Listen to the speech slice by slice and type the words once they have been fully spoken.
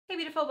Hey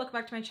beautiful, welcome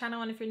back to my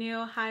channel, and if you're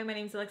new, hi, my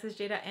name is Alexis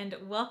Jayda and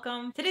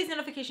welcome. Today's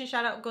notification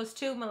shout out goes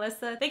to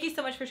Melissa. Thank you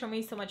so much for showing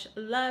me so much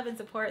love and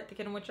support.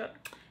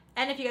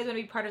 And if you guys want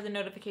to be part of the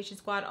notification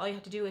squad, all you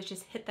have to do is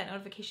just hit that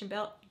notification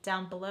bell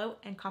down below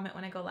and comment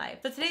when I go live.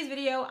 So today's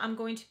video, I'm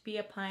going to be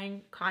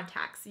applying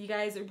contacts. You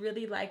guys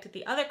really liked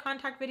the other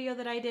contact video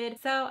that I did,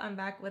 so I'm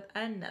back with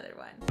another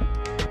one.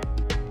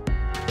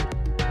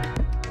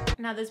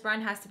 Now this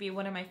brand has to be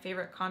one of my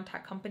favorite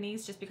contact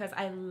companies just because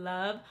I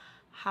love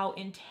how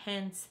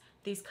intense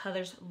these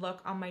colors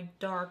look on my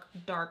dark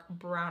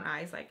brown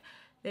eyes. Like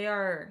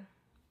they're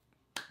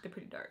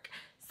pretty dark.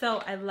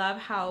 So I love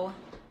how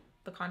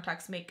the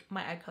contacts make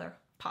my eye color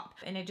pop,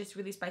 and it just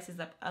really spices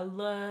up a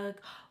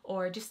look,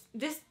 or just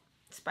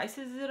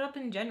spices it up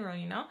in general,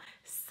 you know.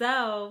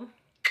 So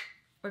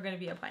we're gonna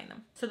be applying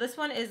them. So this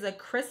one is a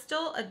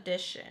crystal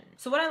edition.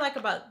 So what I like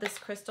about this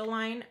crystal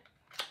line,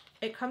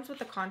 it comes with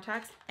the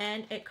contacts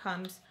and it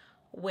comes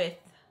with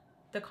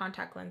the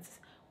contact lenses,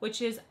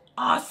 which is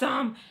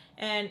awesome.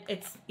 And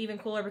it's even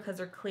cooler because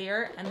they're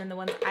clear, and then the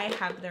ones I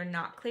have, they're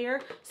not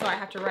clear, so I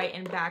have to write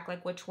in back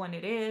like which one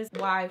it is.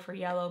 Y for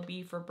yellow,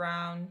 B for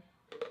brown,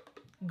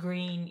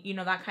 green, you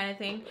know, that kind of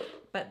thing.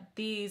 But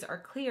these are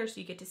clear, so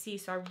you get to see.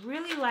 So I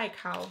really like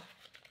how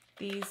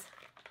these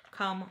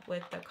come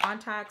with the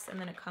contacts, and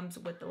then it comes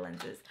with the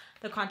lenses,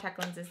 the contact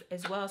lenses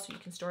as well, so you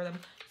can store them.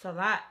 So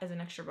that is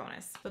an extra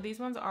bonus. So these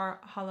ones are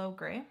hollow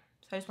gray.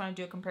 So I just want to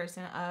do a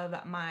comparison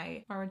of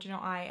my original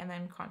eye and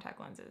then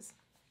contact lenses.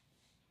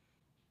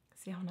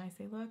 See how nice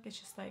they look? It's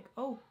just like,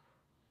 oh,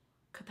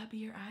 could that be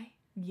your eye?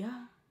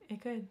 Yeah, it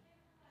could.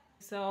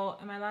 So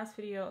in my last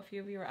video, a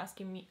few of you were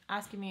asking me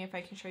if I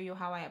can show you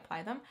how I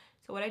apply them.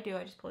 So what I do,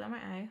 I just pull down my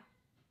eye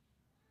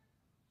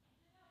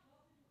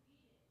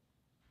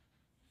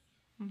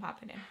and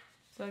pop it in.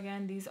 So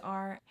again, these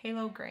are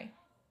halo gray.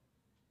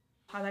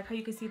 I like how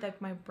you can see like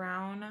my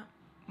brown,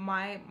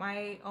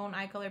 my own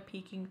eye color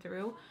peeking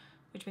through,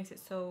 which makes it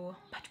so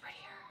much prettier.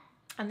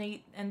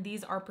 And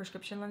these are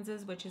prescription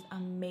lenses, which is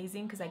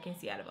amazing because I can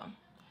see out of them.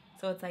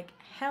 So it's like,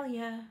 hell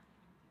yeah.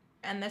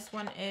 And this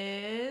one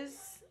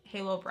is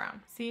halo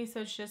brown. See,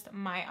 so it's just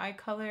my eye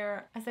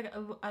color. It's like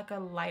a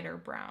lighter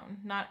brown,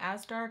 not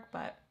as dark,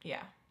 but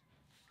yeah.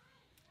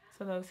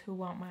 So those who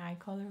want my eye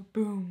color,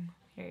 boom,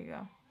 here you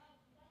go.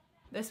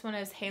 This one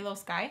is halo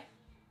sky,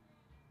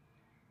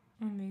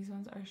 and these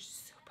ones are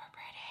super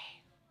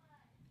pretty.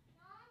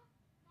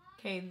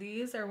 Okay,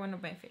 these are one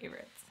of my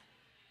favorites.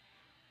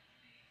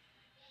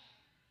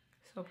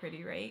 So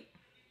pretty, right?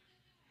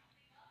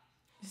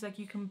 Just like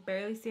you can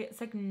barely see it.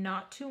 It's like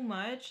not too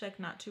much, like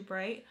not too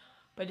bright,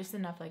 but just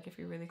enough like if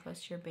you're really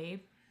close to your babe.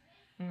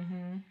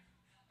 And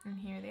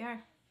here they are.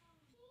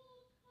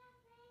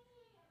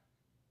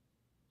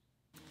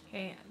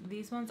 Okay,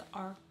 these ones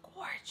are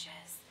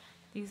gorgeous.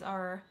 These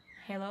are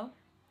halo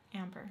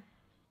amber.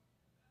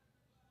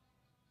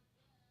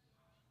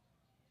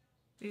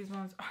 These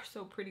ones are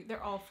so pretty.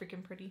 They're all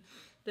freaking pretty.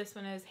 This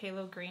one is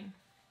halo green.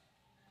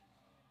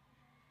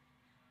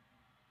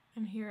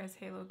 And here is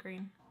halo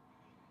green.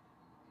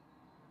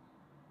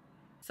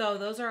 So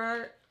those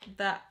are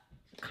the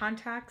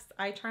contacts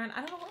I try on.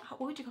 I don't know,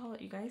 what would you call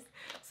it, you guys?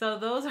 So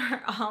those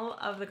are all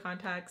of the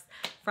contacts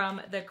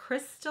from the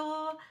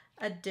crystal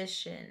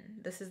edition.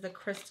 This is the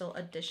crystal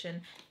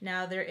edition.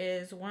 Now there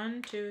is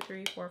 1, 2,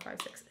 3, 4, 5,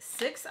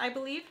 6, I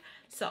believe.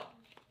 So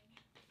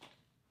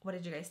what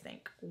did you guys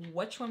think?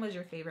 Which one was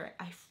your favorite?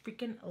 I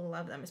freaking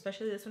love them,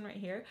 especially this one right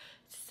here.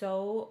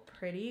 So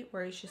pretty,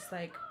 where it's just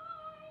like,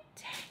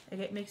 dang,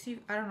 like it makes you,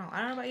 I don't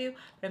know about you,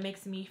 but it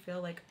makes me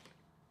feel like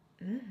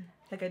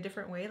like a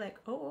different way, like,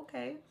 oh,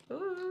 okay.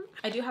 Ooh.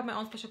 I do have my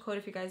own special code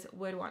if you guys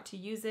would want to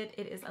use it.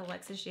 It is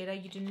Alexis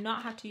Jayda. You do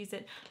not have to use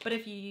it, but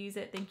if you use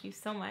it, thank you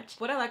so much.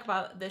 What I like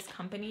about this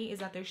company is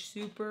that they're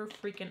super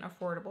freaking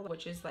affordable,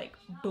 which is like,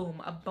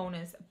 boom, a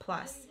bonus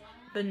plus.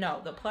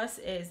 The plus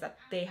is that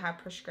they have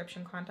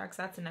prescription contacts.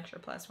 That's an extra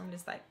plus where I'm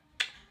just like,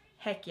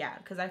 heck yeah,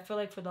 because I feel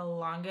like for the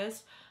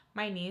longest,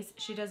 my niece,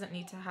 she doesn't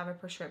need to have a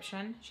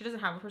prescription. She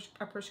doesn't have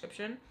a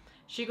prescription.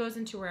 She goes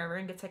into wherever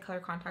and gets like color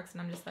contacts,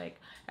 and I'm just like,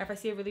 if I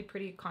see a really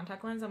pretty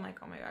contact lens, I'm like,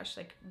 oh my gosh,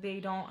 like they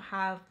don't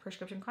have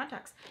prescription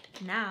contacts.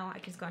 Now I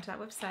can just go onto that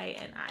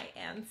website and I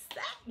am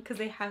set because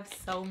they have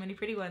so many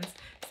pretty ones.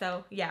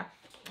 So yeah,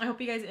 I hope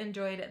you guys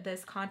enjoyed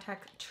this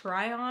contact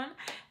try on.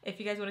 If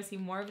you guys want to see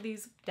more of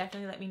these,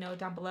 definitely let me know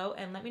down below,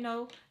 and let me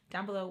know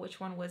down below which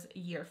one was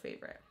your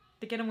favorite.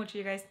 To get them with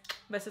you guys,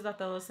 best of luck.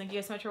 Thank you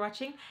guys so much for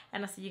watching,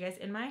 and I'll see you guys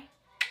in my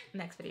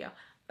next video.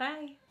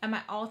 Bye. And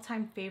my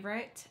all-time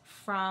favorite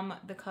from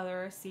the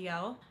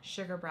Colorcl,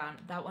 Sugar Brown.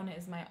 That one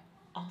is my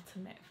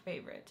ultimate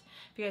favorite.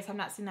 If you guys have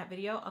not seen that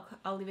video,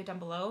 I'll leave it down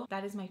below.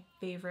 That is my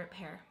favorite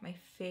pair. My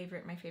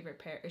favorite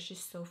pair. It's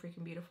just so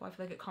freaking beautiful. I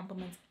feel like it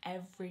complements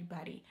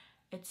everybody.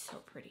 It's so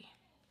pretty.